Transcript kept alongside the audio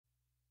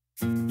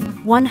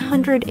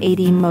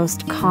180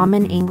 most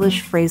common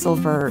English phrasal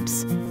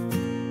verbs.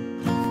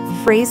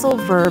 Phrasal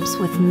verbs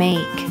with make.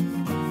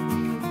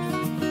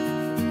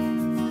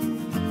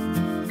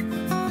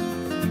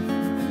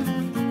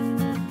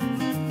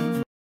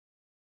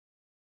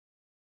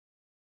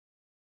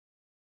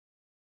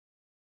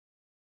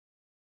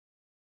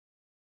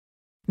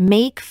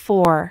 Make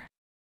for.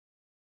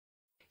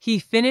 He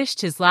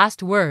finished his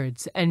last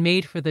words and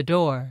made for the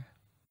door.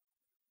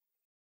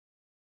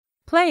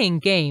 Playing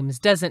games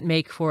doesn't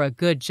make for a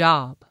good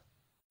job.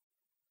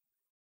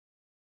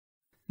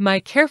 My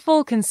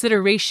careful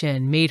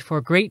consideration made for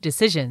great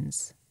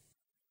decisions.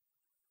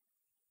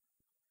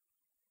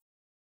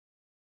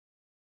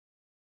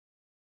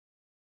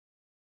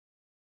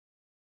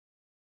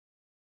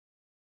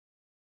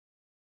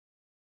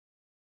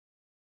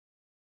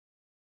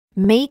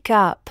 Make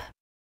up.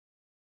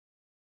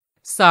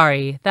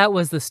 Sorry, that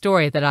was the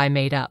story that I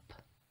made up.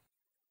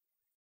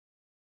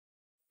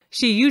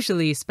 She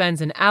usually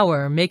spends an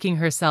hour making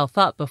herself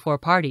up before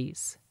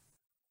parties.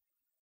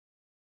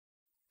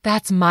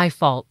 That's my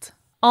fault.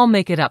 I'll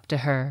make it up to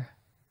her.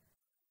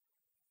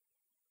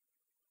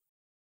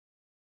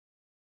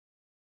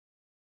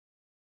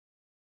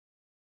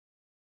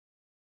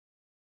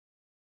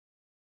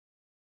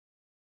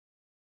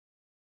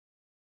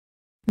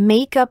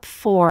 Make up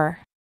for.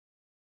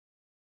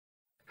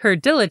 Her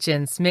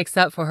diligence makes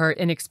up for her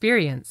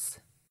inexperience.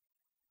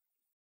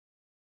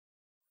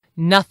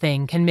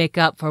 Nothing can make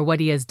up for what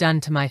he has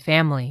done to my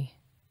family.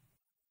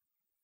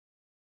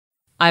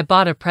 I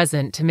bought a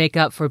present to make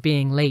up for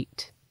being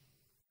late.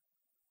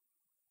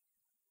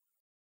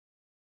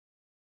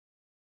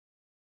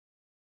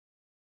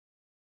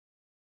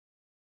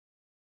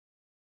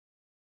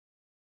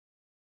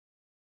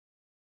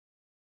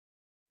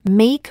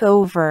 Make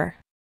over.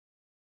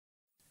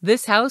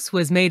 This house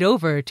was made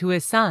over to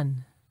his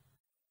son.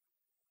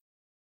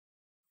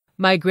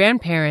 My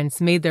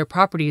grandparents made their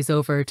properties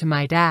over to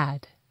my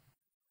dad.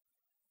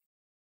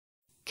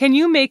 Can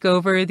you make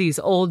over these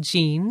old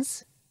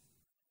jeans?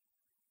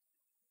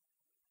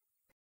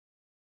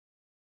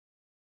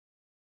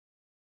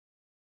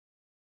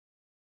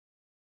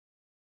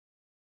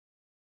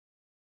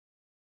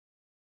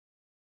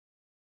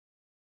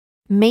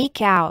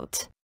 Make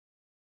out.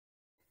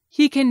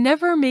 He can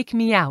never make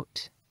me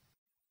out.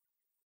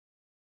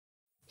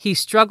 He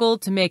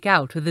struggled to make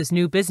out with his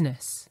new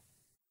business.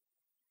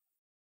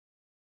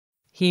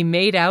 He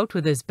made out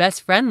with his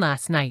best friend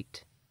last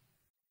night.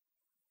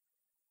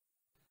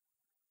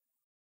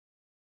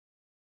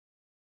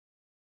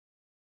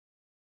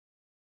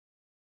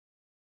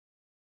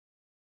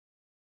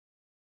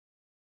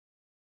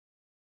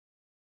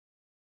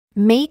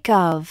 Make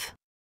of.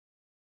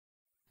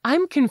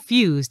 I'm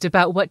confused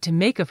about what to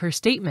make of her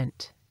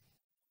statement.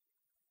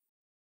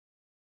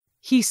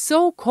 He's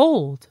so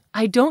cold,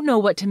 I don't know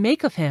what to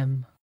make of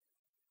him.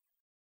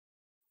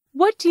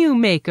 What do you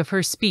make of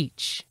her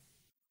speech?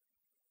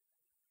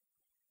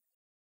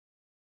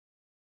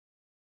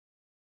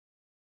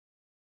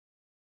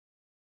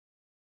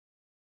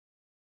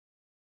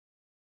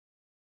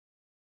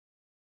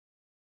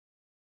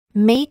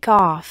 Make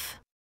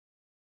off.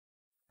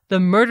 The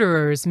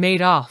murderers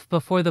made off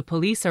before the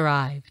police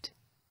arrived.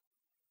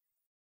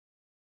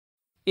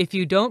 If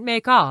you don't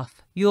make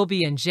off, you'll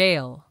be in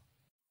jail.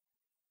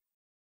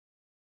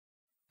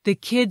 The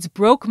kids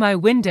broke my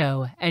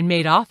window and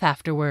made off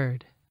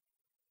afterward.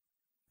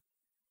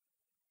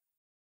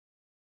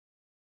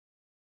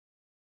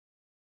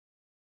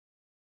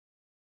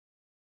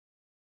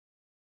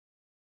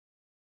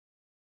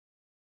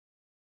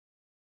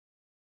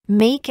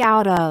 Make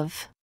out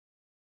of.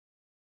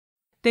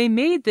 They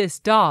made this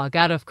dog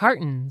out of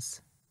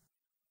cartons.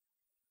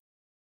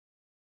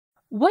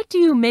 What do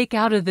you make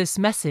out of this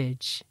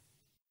message?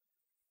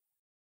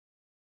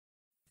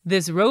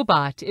 This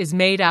robot is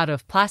made out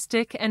of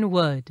plastic and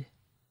wood.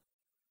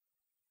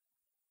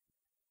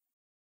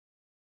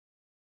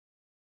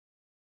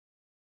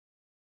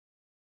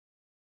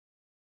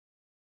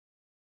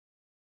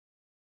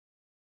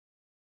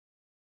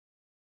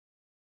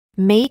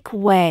 Make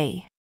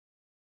way.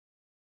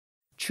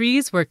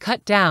 Trees were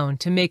cut down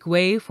to make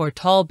way for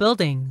tall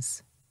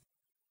buildings.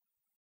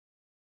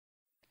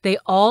 They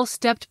all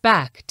stepped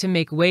back to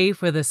make way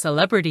for the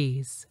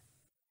celebrities.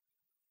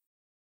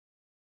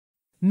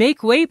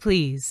 Make way,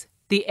 please.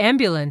 The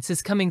ambulance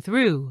is coming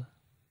through.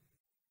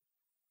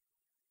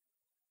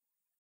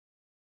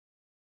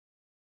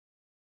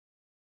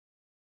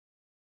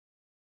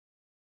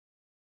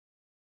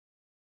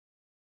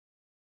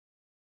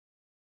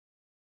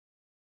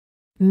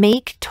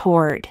 Make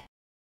toward.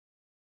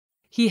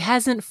 He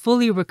hasn't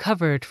fully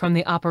recovered from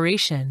the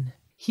operation.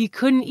 He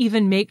couldn't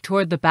even make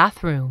toward the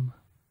bathroom.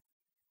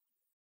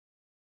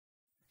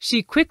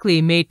 She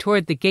quickly made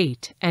toward the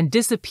gate and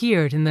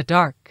disappeared in the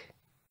dark.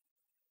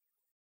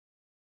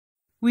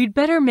 We'd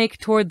better make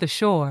toward the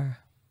shore.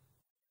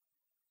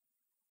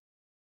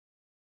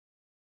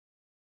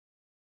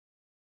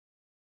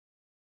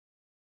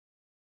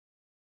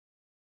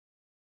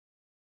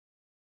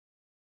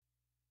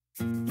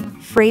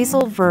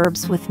 Phrasal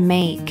verbs with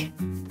make.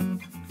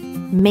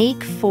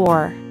 Make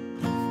for.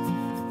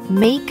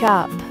 Make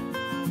up.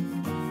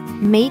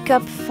 Make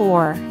up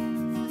for.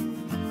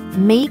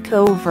 Make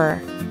over.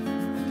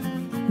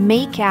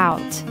 Make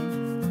out.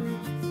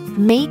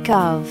 Make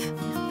of.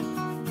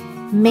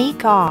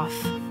 Make off.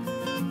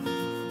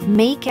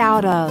 Make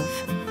out of.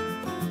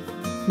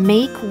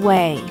 Make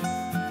way.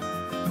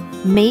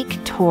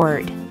 Make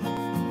toward.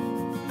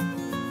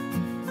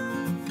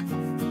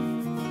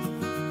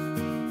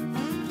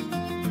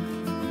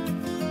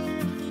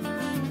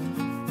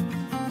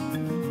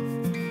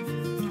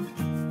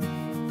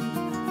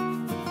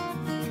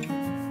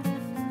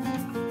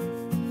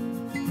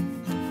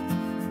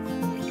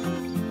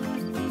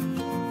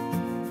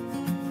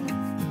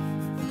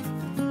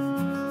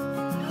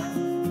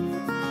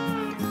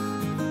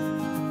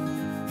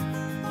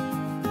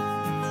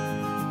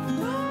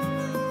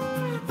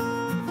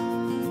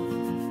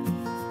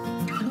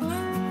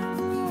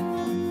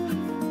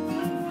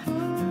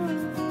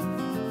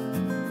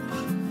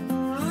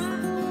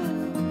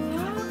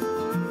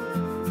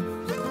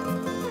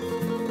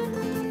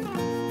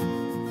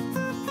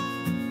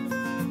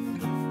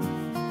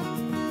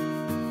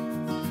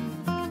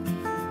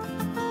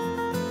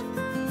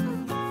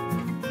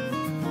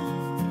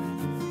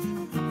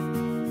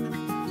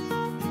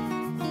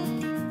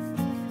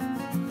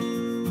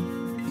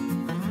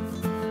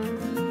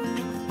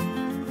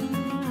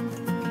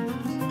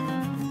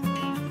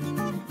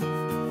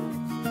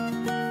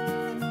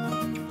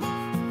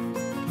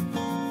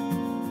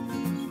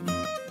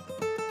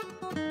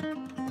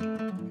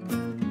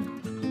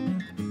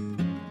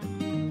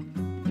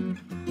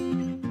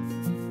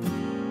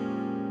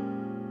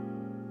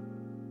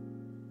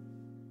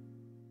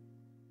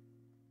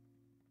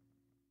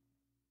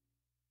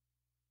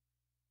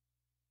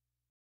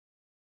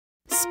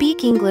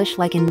 Speak English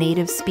like a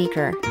native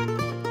speaker.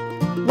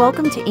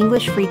 Welcome to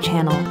English Free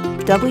Channel,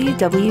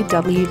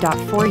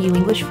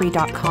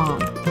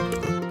 www.4uenglishfree.com.